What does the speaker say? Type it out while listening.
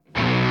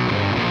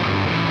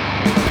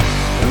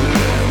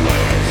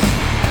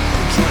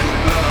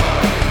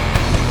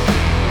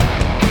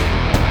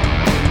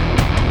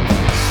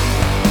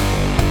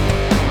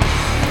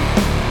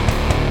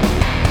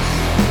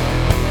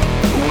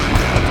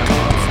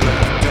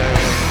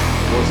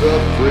What's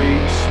up,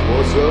 freaks?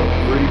 What's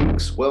up,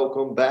 freaks?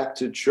 Welcome back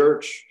to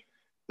church,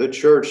 the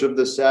Church of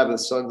the Sabbath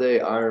Sunday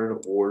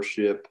Iron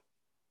Worship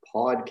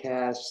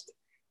podcast.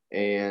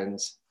 And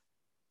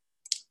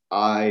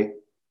I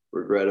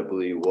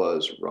regrettably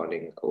was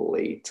running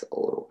late a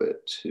little bit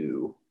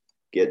to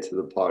get to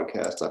the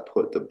podcast. I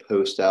put the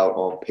post out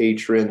on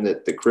Patreon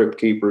that the Crypt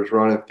Keeper's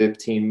running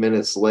 15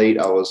 minutes late.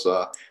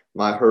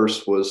 My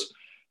hearse was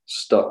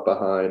stuck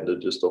behind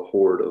just a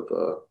horde of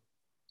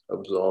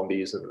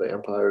zombies and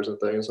vampires and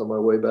things on my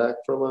way back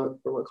from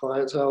a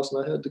client's house,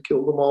 and I had to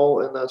kill them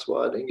all, and that's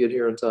why I didn't get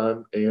here in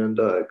time, and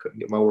I couldn't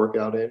get my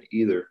workout in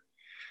either.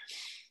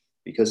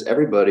 Because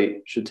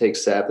everybody should take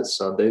Sabbath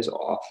Sundays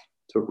off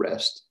to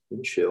rest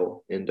and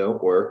chill and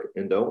don't work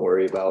and don't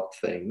worry about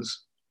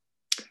things.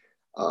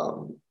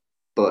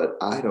 But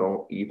I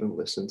don't even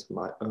listen to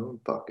my own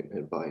fucking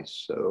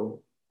advice,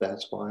 so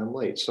that's why I'm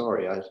late.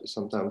 Sorry,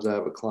 sometimes I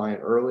have a client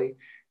early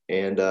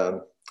and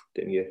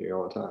didn't get here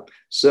on time.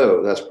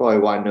 So that's probably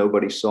why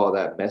nobody saw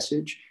that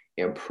message,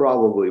 and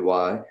probably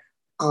why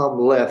I'm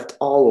left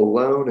all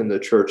alone in the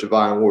Church of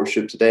Iron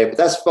Worship today. But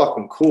that's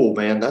fucking cool,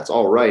 man. That's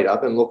all right.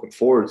 I've been looking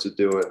forward to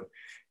doing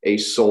a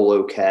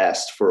solo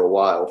cast for a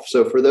while.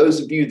 So for those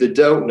of you that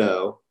don't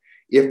know,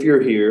 if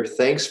you're here,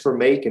 thanks for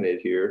making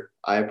it here.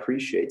 I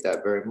appreciate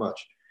that very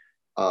much.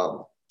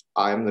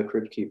 I'm the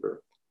Crypt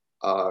Keeper.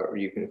 Or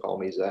you can call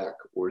me Zach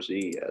or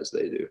Z, as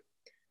they do.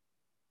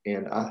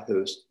 And I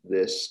host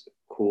this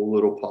cool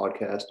little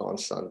podcast on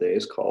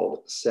Sundays called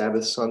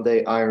Sabbath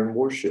Sunday Iron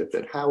Worship.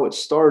 And how it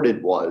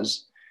started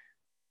was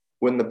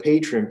when the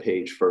Patreon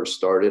page first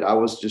started, I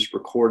was just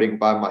recording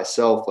by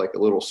myself like a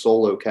little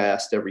solo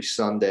cast every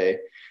Sunday.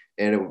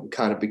 And it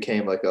kind of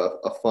became like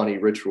a funny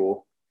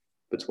ritual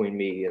between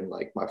me and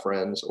like my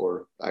friends,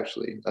 or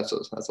actually that's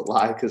a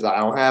lie because I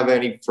don't have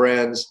any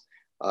friends.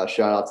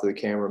 Shout out to the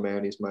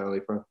cameraman. He's my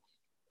only friend.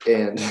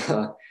 And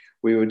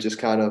we would just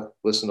kind of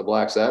listen to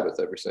Black Sabbath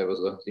every day. It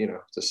was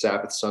it's a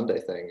Sabbath Sunday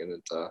thing.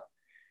 And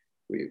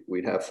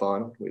we'd have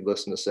fun. We'd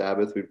listen to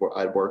Sabbath.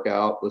 I'd work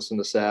out, listen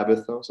to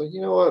Sabbath. I was like,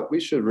 you know what? We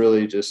should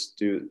really just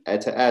to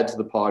add to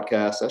the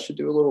podcast. I should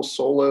do a little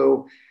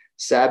solo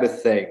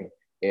Sabbath thing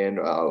and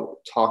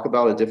talk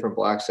about a different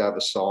Black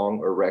Sabbath song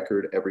or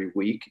record every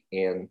week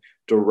and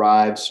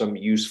derive some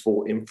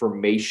useful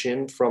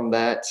information from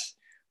that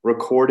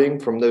recording,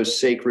 from those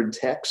sacred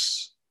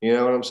texts. You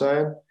know what I'm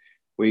saying?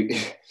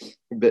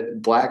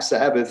 Black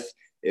Sabbath,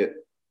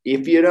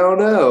 if you don't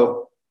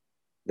know,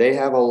 they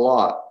have a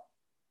lot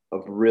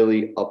of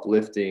really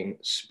uplifting,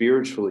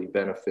 spiritually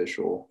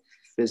beneficial,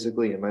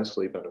 physically and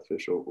mentally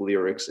beneficial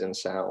lyrics and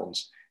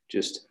sounds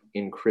just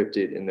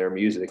encrypted in their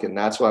music. And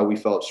that's why we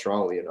felt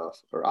strongly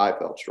enough, or I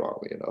felt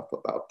strongly enough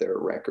about their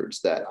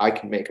records, that I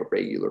can make a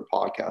regular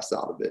podcast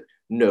out of it.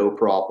 No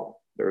problem.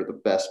 They're the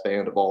best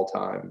band of all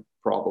time,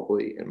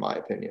 probably, in my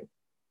opinion.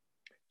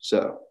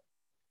 So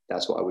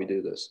that's why we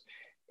do this.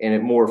 And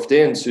it morphed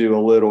into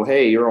a little,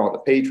 hey, you're on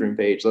the Patreon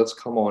page. Let's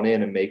come on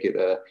in and make it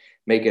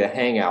a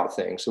hangout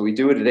thing. So we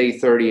do it at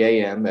 8:30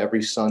 a.m.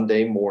 every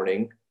Sunday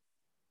morning,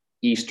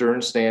 Eastern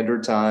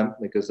Standard Time,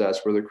 because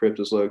that's where the crypt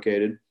is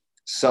located.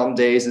 Some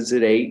days it's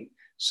at 8.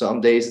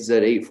 Some days it's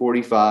at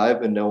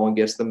 8:45, and no one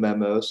gets the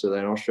memo, so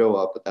they don't show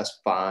up. But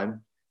that's fine.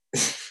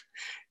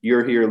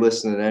 You're here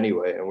listening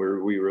anyway, and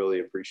we really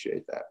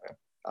appreciate that,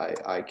 man.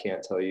 I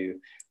can't tell you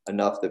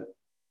enough that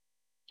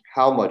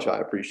how much I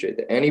appreciate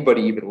that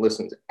anybody even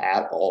listens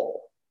at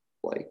all.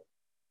 Like,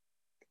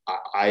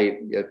 I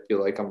feel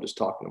like I'm just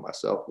talking to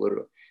myself,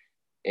 literally.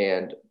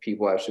 And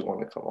people actually want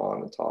to come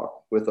on and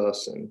talk with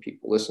us, and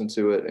people listen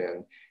to it.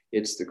 And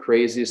it's the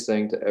craziest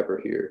thing to ever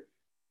hear.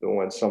 But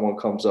when someone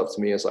comes up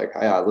to me, it's like,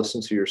 hey, I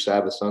listened to your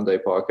Sabbath Sunday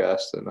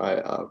podcast, and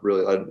I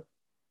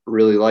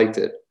really liked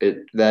it.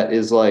 That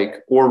is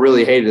like, or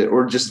really hated it,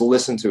 or just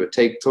listened to it,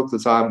 took the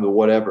time to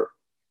whatever.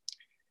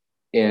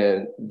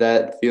 And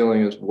that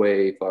feeling is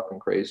way fucking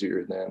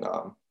crazier than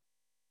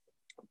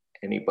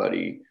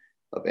anybody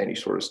of any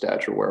sort of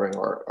stature wearing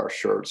our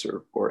shirts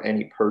or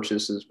any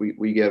purchases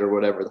we get or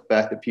whatever. The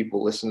fact that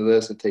people listen to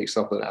this and take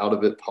something out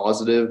of it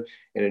positive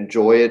and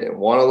enjoy it and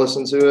want to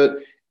listen to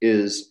it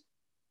is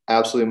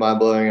absolutely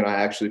mind-blowing, and I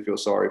actually feel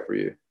sorry for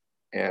you.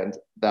 And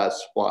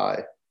that's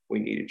why we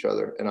need each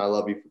other. And I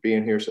love you for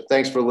being here. So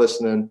thanks for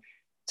listening.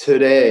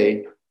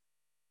 Today,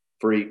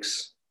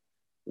 freaks,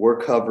 we're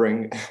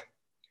covering...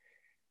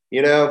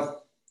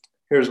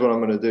 here's what I'm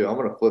going to do. I'm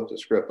going to flip the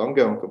script. I'm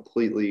going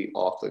completely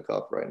off the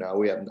cuff right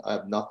now. I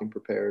have nothing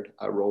prepared.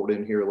 I rolled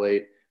in here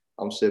late.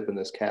 I'm sipping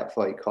this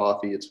Catfight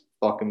coffee. It's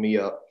fucking me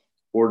up.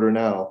 Order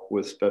now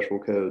with special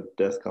code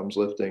Death Comes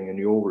Lifting, and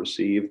you'll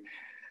receive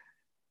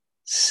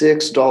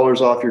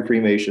 $6 off your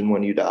cremation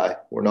when you die.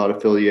 We're not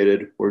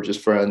affiliated. We're just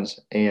friends.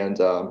 And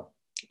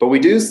but we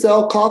do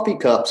sell coffee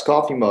cups,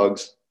 coffee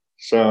mugs.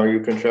 So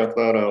you can check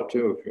that out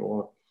too if you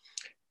want.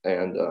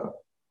 And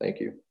thank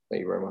you.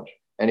 Thank you very much.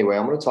 Anyway,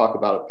 I'm going to talk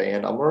about a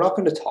band. We're not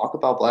going to talk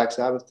about Black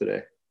Sabbath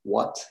today.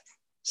 What?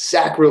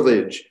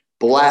 Sacrilege,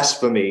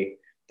 blasphemy,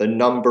 the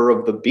number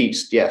of the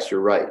beast. Yes, you're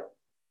right.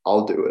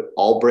 I'll do it.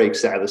 I'll break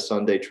Sabbath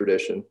Sunday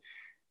tradition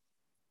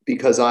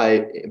because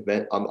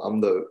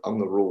I'm the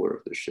ruler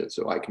of this shit,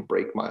 so I can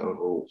break my own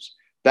rules.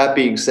 That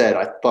being said,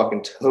 I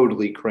fucking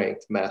totally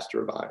cranked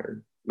Master of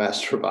Iron.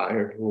 Master of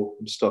Iron. Oh,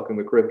 I'm stuck in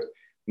the crypt.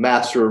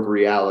 Master of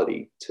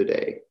Reality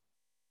today.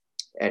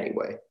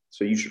 Anyway,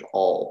 so you should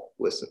all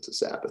listen to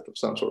Sabbath of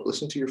some sort.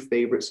 Listen to your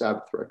favorite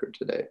Sabbath record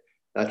today.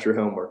 That's your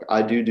homework.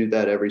 I do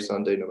that every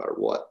Sunday, no matter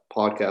what,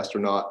 podcast or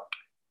not.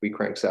 We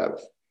crank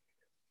Sabbath.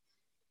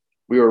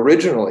 We were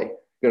originally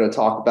going to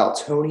talk about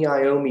Tony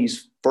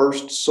Iommi's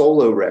first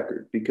solo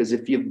record, because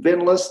if you've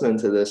been listening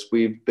to this,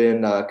 we've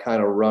been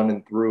kind of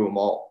running through them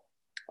all,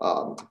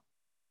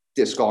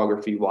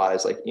 discography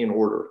wise, like in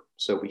order.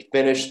 So we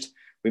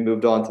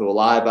moved on to a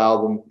live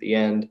album, the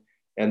end,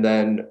 and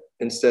then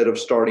instead of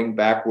starting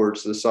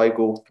backwards the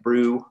cycle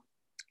through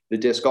the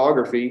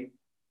discography,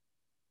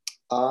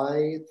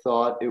 I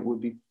thought it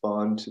would be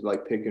fun to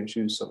like pick and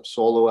choose some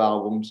solo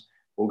albums.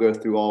 We'll go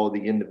through all of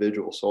the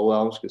individual solo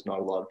albums because not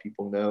a lot of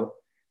people know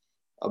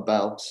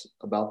about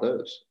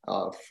those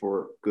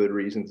for good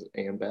reasons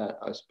and bad,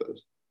 I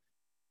suppose.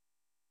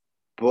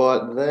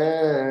 But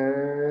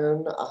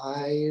then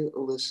I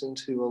listened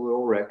to a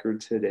little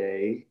record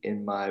today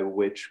in my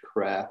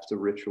witchcraft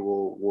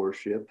ritual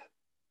worship,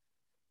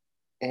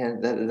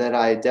 and that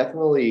I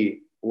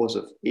definitely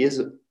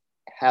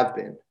have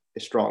been a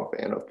strong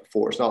fan of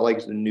before. It's not like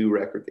it's a new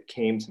record that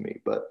came to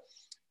me, but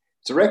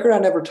it's a record I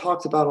never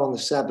talked about on the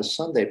Sabbath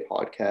Sunday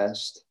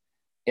podcast,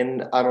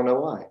 and I don't know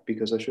why,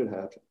 because I should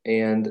have.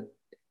 And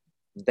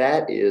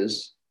that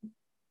is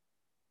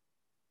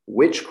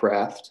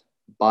Witchcraft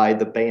by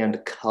the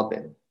band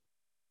Coven.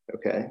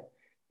 Okay.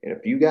 And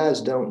if you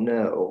guys don't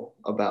know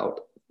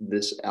about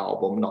this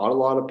album, not a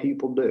lot of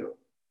people do.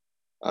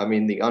 I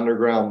mean, the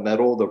underground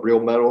metal, the real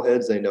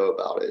metalheads, they know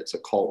about it. It's a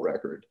cult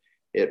record.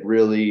 It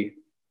really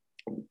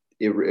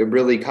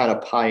kind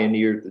of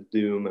pioneered the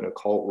doom and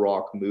occult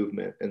rock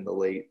movement in the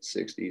late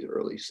 60s,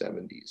 early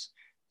 70s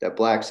that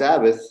Black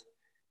Sabbath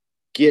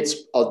gets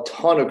a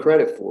ton of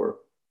credit for.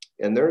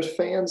 And there's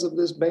fans of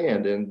this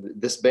band and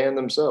this band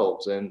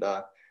themselves and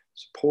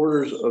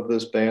supporters of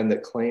this band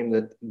that claim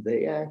that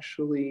they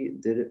actually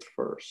did it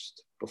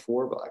first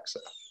before Black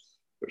Sabbath.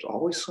 There's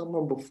always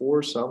someone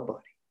before somebody.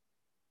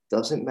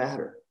 Doesn't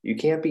matter. You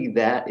can't be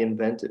that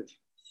inventive.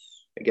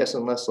 I guess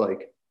unless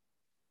like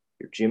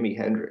you're Jimi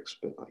Hendrix,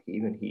 but like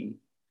even he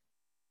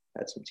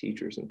had some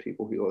teachers and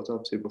people he looked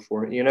up to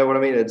before. You know what I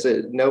mean?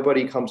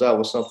 Nobody comes out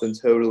with something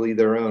totally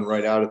their own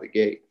right out of the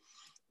gate.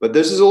 But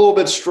this is a little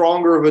bit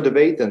stronger of a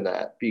debate than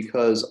that,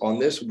 because on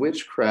this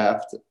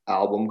Witchcraft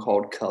album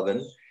called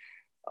Coven,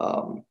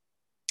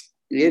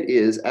 it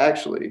is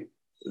actually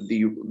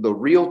the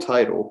real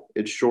title.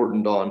 It's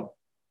shortened on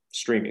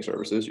streaming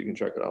services. You can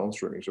check it out on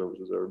streaming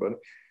services, everybody.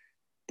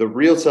 The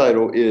real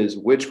title is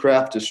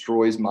Witchcraft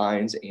Destroys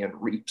Minds and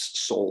Reaps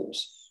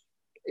Souls.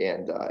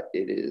 And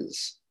it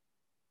is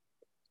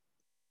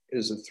a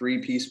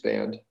 3-piece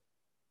band,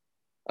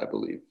 I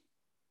believe.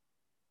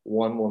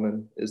 One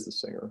woman is the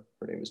singer.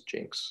 Her name is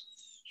Jinx.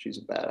 She's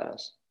a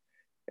badass.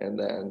 And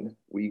then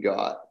we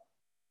got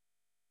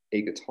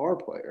a guitar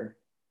player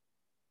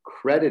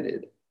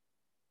credited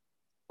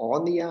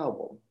on the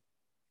album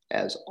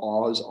as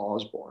Oz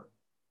Osbourne.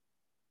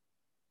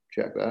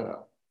 Check that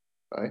out,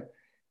 right?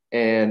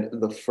 And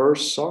the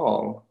first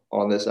song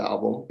on this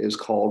album is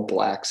called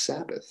Black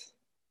Sabbath.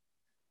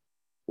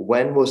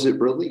 When was it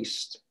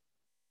released?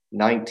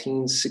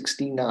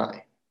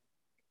 1969.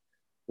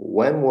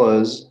 When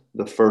was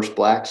the first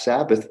Black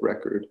Sabbath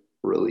record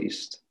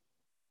released?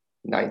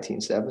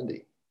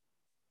 1970.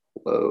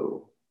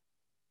 Whoa.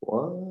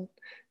 What?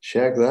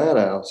 Check that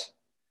out.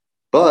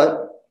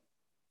 But,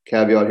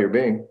 caveat here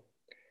being,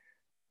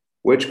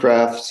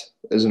 Witchcraft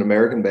is an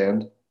American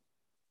band.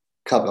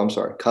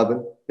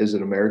 Coven is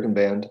an American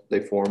band. They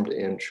formed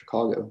in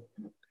Chicago.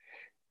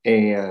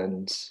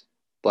 And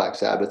Black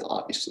Sabbath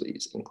obviously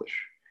is English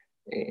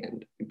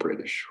and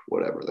British,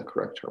 whatever the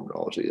correct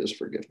terminology is,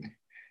 forgive me.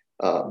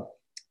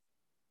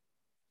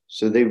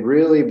 So they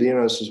really,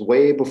 this is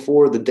way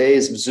before the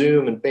days of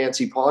Zoom and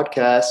fancy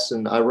podcasts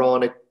and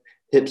ironic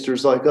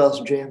hipsters like us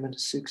jamming to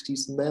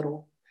 60s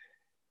metal.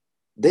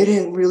 They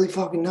didn't really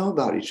fucking know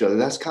about each other.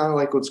 That's kind of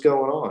like what's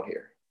going on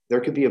here.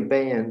 There could be a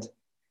band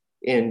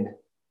in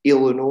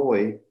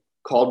Illinois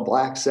called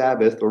Black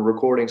Sabbath or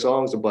recording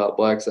songs about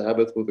Black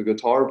Sabbath with a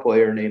guitar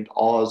player named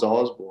Oz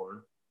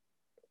Osbourne.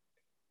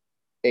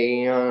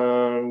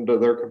 And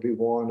there could be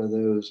one of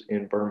those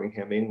in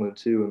Birmingham, England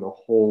too. And the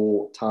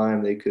whole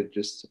time they could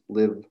just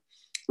live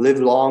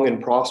long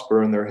and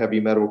prosper in their heavy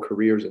metal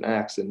careers and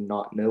acts and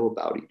not know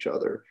about each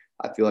other.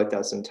 I feel like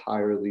that's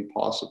entirely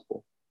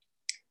possible.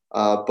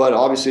 But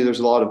obviously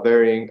there's a lot of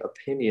varying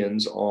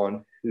opinions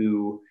on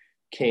who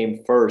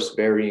came first,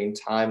 varying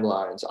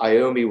timelines.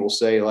 Iommi will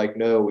say like,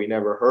 no, we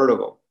never heard of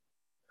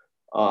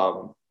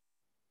them.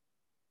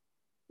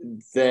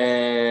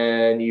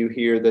 Then you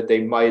hear that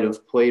they might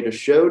have played a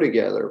show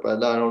together,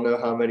 but I don't know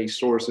how many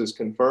sources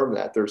confirm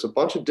that. There's a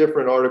bunch of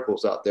different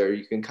articles out there.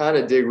 You can kind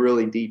of dig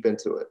really deep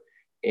into it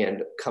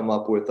and come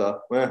up with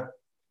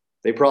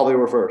they probably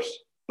were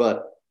first,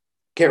 but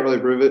can't really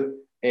prove it.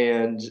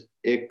 And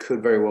it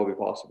could very well be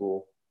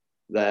possible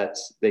that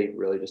they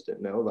really just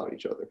didn't know about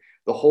each other.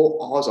 The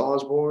whole Oz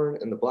Osbourne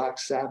and the Black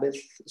Sabbath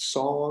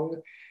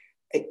song,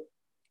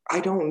 I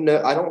don't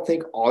know. I don't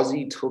think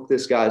Ozzy took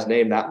this guy's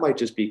name. That might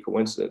just be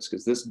coincidence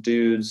because this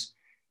dude's,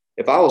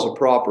 if I was a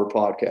proper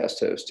podcast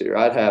host here,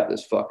 I'd have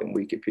this fucking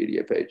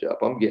Wikipedia page up.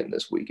 I'm getting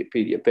this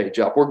Wikipedia page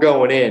up. We're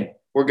going in.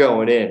 We're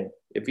going in.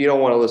 If you don't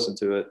want to listen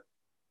to it,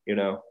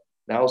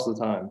 now's the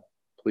time.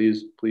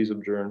 Please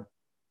adjourn.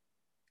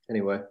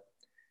 Anyway,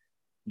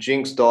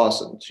 Jinx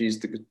Dawson. She's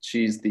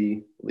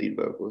the lead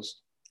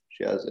vocalist.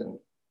 She has an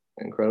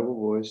incredible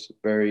voice.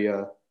 Very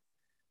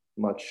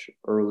much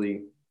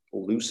early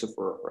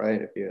Lucifer,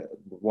 right?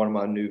 One of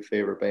my new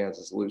favorite bands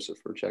is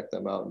Lucifer. Check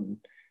them out. And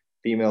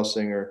female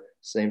singer,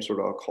 same sort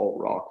of occult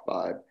rock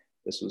vibe.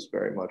 This was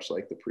very much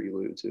like the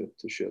prelude to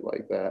shit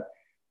like that.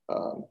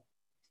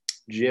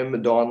 Jim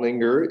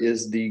Donlinger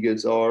is the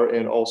guitar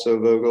and also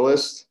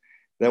vocalist.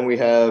 Then we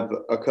have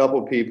a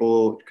couple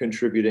people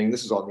contributing,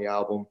 this is on the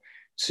album,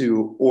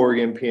 to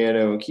organ,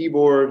 piano, and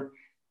keyboard.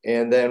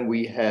 And then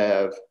we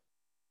have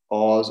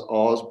Oz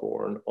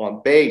Osbourne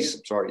on bass.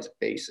 I'm sorry, he's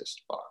a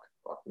bassist.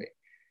 Fuck me.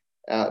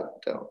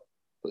 Don't,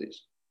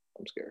 please.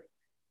 I'm scared.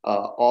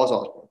 Oz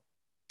Osbourne,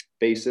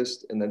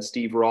 bassist. And then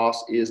Steve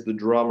Ross is the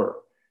drummer.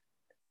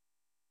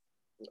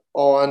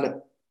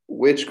 On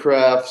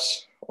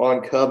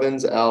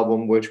Coven's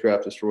album,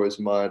 Witchcraft Destroys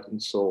Mind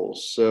and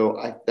Souls.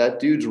 So that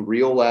dude's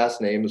real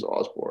last name is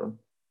Osbourne.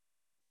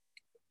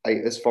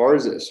 As far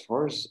as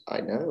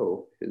I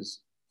know, his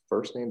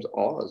first name's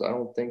Oz. I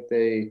don't think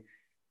they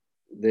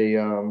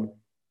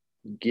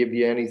give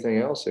you anything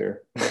else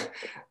here.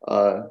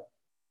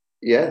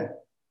 Yeah.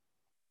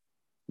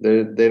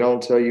 They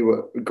don't tell you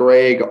what.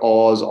 Greg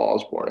Oz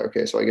Osbourne.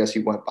 Okay, so I guess he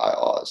went by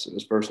Oz.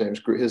 His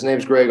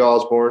name's Greg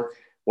Osbourne.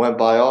 Went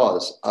by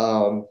Oz.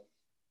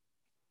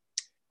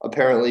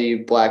 Apparently,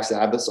 Black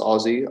Sabbath's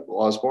Ozzy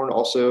Osbourne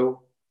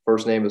also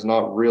first name is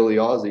not really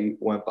Ozzy.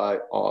 Went by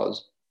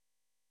Oz,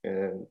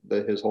 and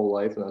his whole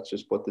life, and that's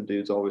just what the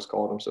dude's always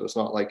called him. So it's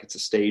not like it's a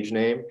stage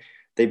name.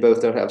 They both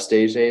don't have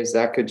stage names.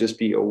 That could just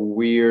be a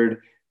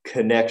weird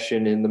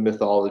connection in the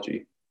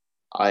mythology.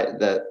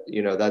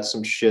 That's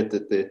some shit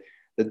that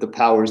the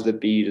powers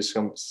that be just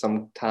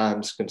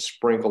sometimes can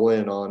sprinkle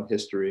in on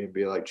history and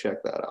be like,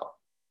 check that out.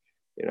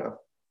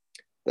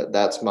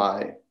 That's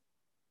my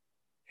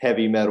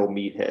heavy metal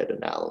meathead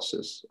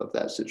analysis of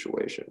that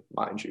situation,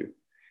 mind you.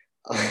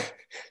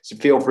 So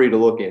feel free to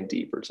look in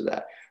deeper to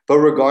that. But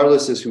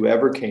regardless as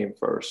whoever came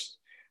first,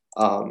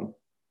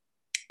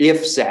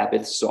 if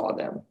Sabbath saw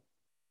them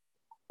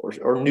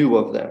or knew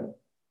of them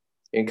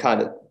and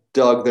kind of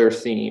dug their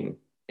theme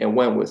and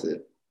went with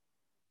it,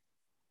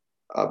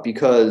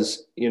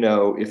 because,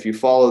 if you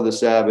follow the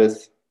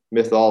Sabbath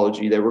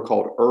mythology, they were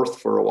called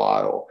Earth for a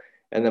while.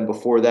 And then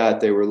before that,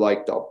 they were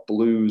like the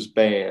blues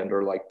band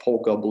or like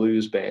polka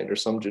blues band or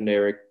some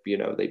generic,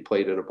 they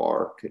played at a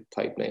bar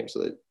type name.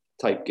 So they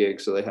type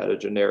gig. So they had a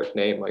generic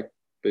name like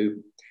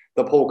the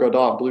polka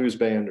dot blues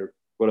band or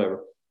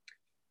whatever.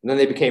 And then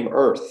they became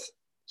Earth.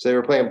 So they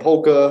were playing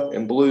polka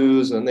and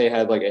blues, and they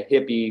had like a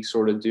hippie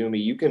sort of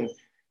doomy.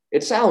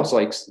 It sounds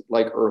like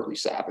early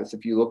Sabbath.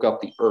 If you look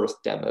up the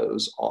Earth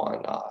demos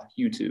on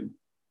YouTube,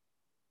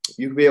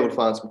 you can be able to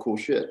find some cool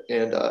shit.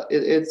 And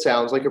it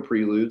sounds like a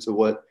prelude to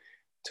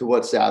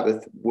what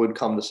Sabbath would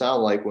come to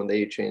sound like when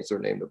they changed their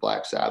name to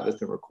Black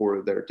Sabbath and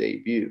recorded their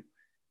debut.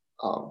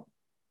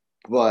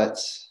 But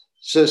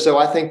so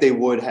I think they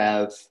would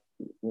have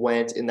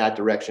went in that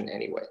direction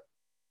anyway.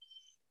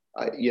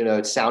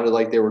 It sounded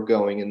like they were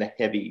going in the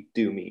heavy,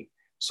 doomy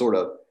sort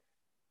of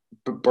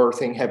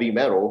birthing heavy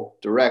metal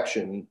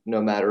direction, no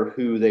matter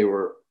who they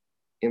were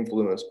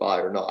influenced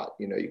by or not.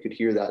 You could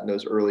hear that in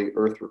those early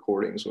Earth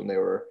recordings when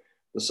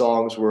the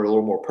songs were a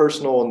little more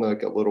personal and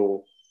like a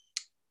little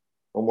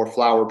more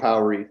flower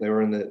powery. They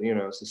were in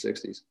it's the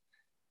 60s.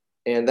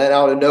 And then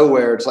out of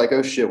nowhere, it's like,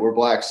 oh shit, we're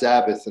Black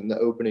Sabbath. And the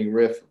opening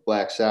riff of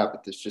Black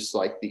Sabbath is just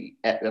like the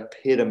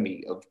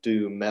epitome of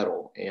doom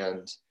metal.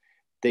 And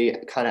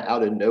they kind of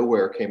out of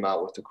nowhere came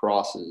out with the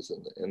crosses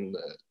and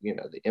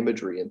the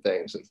imagery and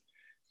things. And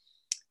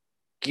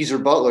Geezer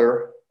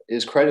Butler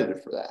is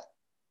credited for that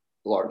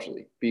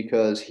largely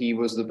because he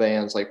was the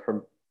band's like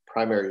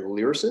primary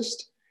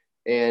lyricist.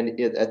 And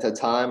at the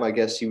time, I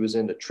guess he was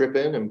into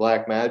tripping and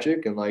black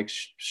magic and like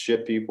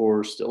shit people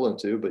were still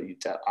into, but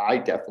I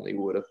definitely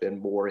would have been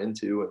more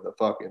into in the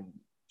fucking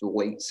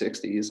late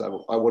 60s.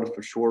 I would have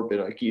for sure been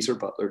a Geezer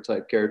Butler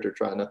type character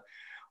trying to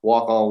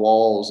walk on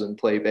walls and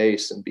play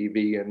bass and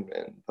BB and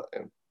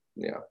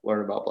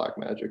learn about black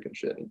magic and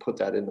shit and put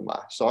that into my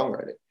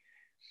songwriting.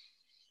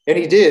 And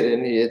he did,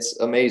 and it's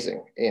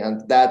amazing.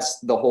 And that's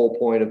the whole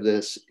point of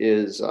this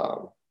is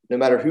no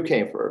matter who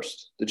came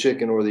first, the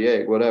chicken or the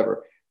egg,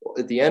 whatever,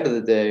 at the end of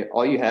the day,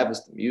 all you have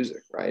is the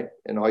music, right?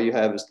 And all you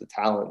have is the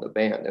talent of the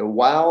band. And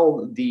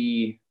while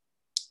the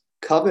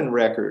Coven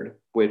record,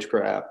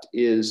 Witchcraft,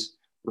 is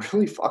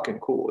really fucking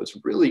cool, it's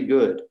really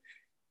good.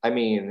 I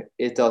mean,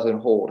 it doesn't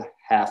hold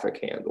half a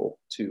candle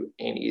to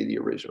any of the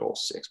original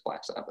 6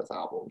 Black Sabbath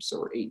albums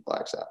or 8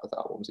 Black Sabbath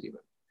albums even.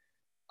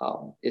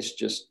 It's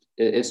just,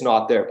 it's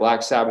not there.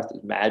 Black Sabbath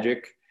is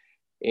magic,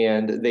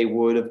 and they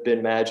would have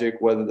been magic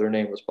whether their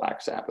name was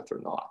Black Sabbath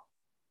or not.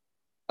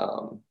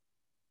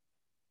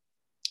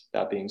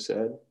 That being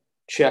said,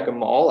 check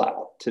them all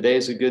out.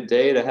 Today's a good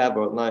day to have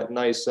a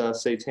nice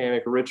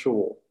satanic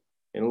ritual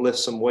and lift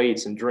some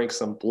weights and drink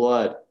some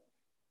blood.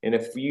 And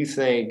if you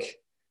think,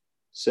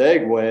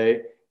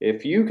 segue,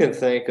 if you can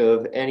think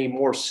of any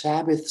more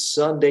Sabbath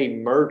Sunday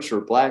merch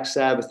or Black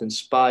Sabbath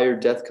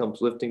inspired Death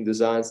Comes Lifting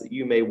designs that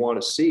you may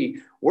want to see,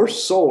 we're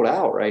sold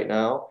out right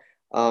now.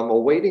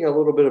 Awaiting a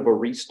little bit of a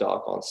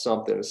restock on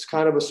something. It's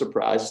kind of a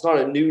surprise. It's not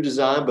a new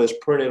design, but it's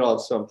printed on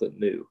something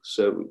new.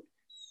 So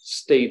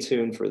stay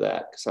tuned for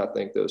that, because I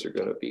think those are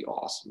going to be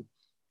awesome.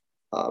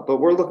 But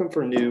we're looking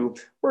for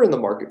we're in the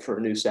market for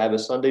a new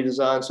Sabbath Sunday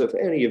design. So if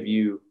any of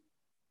you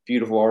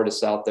beautiful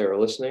artists out there are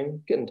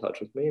listening, get in touch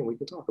with me and we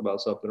can talk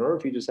about something. Or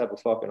if you just have a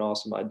fucking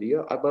awesome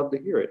idea, I'd love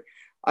to hear it.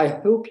 I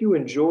hope you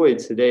enjoyed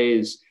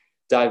today's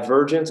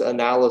divergent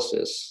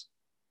analysis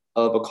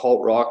of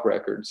occult rock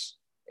records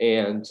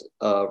and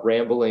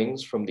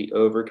ramblings from the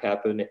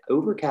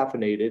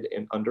overcaffeinated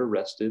and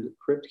under-rested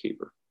Crypt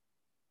Keeper.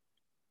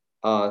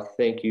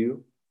 Thank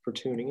you for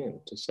tuning in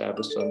to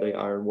Sabbath Sunday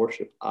Iron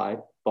Worship. I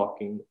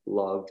fucking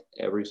love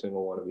every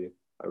single one of you.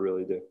 I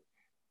really do.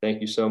 Thank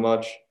you so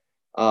much.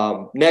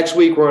 Next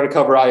week, we're going to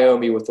cover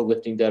Iomi with the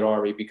Lifting Dead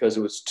Army because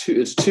it's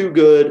too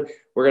good.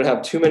 We're going to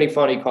have too many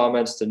funny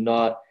comments to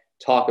not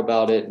talk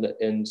about it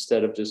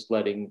instead of just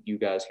letting you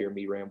guys hear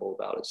me ramble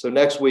about it. So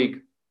next week,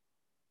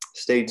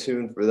 stay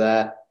tuned for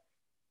that.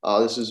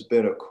 This has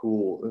been a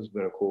cool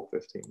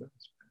 15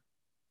 minutes.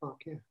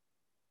 Fuck yeah.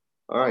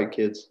 All right,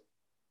 kids.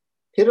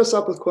 Hit us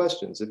up with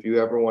questions if you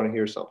ever want to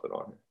hear something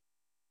on here.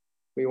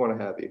 We want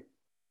to have you.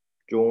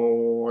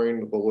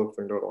 Join the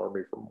Lifting Dead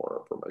Army for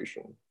more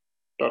information.